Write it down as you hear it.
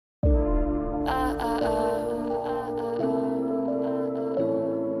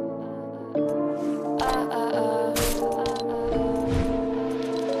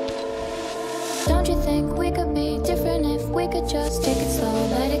could just take it slow,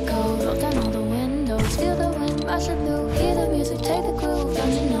 let it go. Roll down all the windows, feel the wind rushing through. Hear the music, take the groove.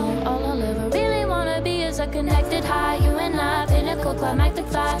 Don't you know all I'll ever really wanna be is a connected high. You and I, pinnacle, climactic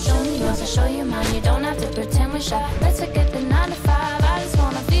flash. Show me yours, I'll show you mine. You don't have to pretend we're shy. Let's forget the 9 to 5. I just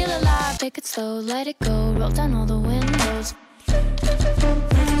wanna feel alive. Take it slow, let it go. Roll down all the windows.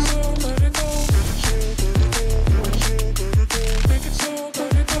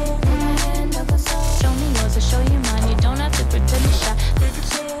 Show me yours, I'll show you mine. You don't have to pretend you're shy. Take it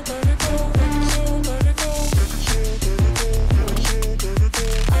slow,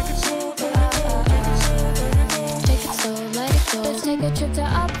 let it go. Let's take a trip to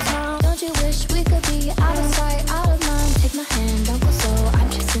uptown. Don't you wish we could be out of sight, out of mind? Take my hand, don't go slow. I'm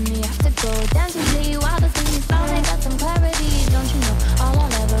chasing the afterglow. Dance with me while the things finally got some clarity. Don't you know all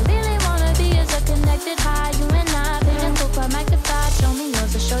I'll ever really wanna be is a connected high. You and I, pinnacle, magnified. Show me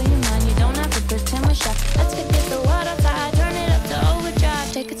yours, I'll show you mine. You don't have to pretend we're shy. Let's forget the world outside. Turn it up to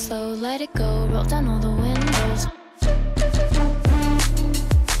overdrive. Take it slow, let it go. Roll down all the